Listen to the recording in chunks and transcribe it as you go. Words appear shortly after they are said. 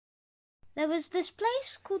There was this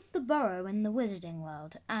place called the Burrow in the Wizarding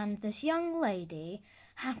World, and this young lady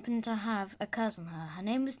happened to have a cousin. Her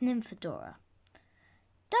name was Nymphadora.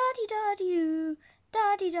 Da-dee da-dee doo,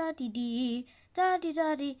 da-dee da-dee dee, da-dee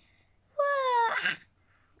da-dee. Wah!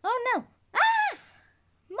 Oh no! Ah!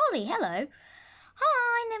 Molly, hello.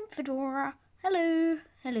 Hi, Nymphadora. Hello,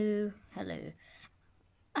 hello, hello.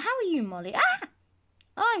 How are you, Molly? Ah!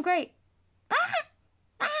 Oh, I'm great. Ah!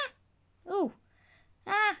 Ah! Oh.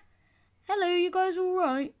 Ah! Hello, you guys all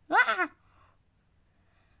right? Ah!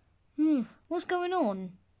 What's going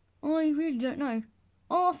on? I really don't know.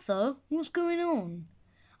 Arthur, what's going on?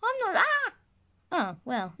 I'm not. Ah! Oh,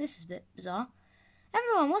 well, this is a bit bizarre.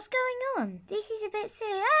 Everyone, what's going on? This is a bit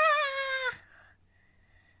silly. Ah!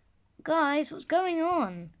 Guys, what's going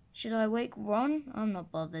on? Should I wake Ron? I'm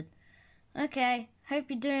not bothered. Okay, hope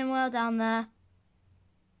you're doing well down there.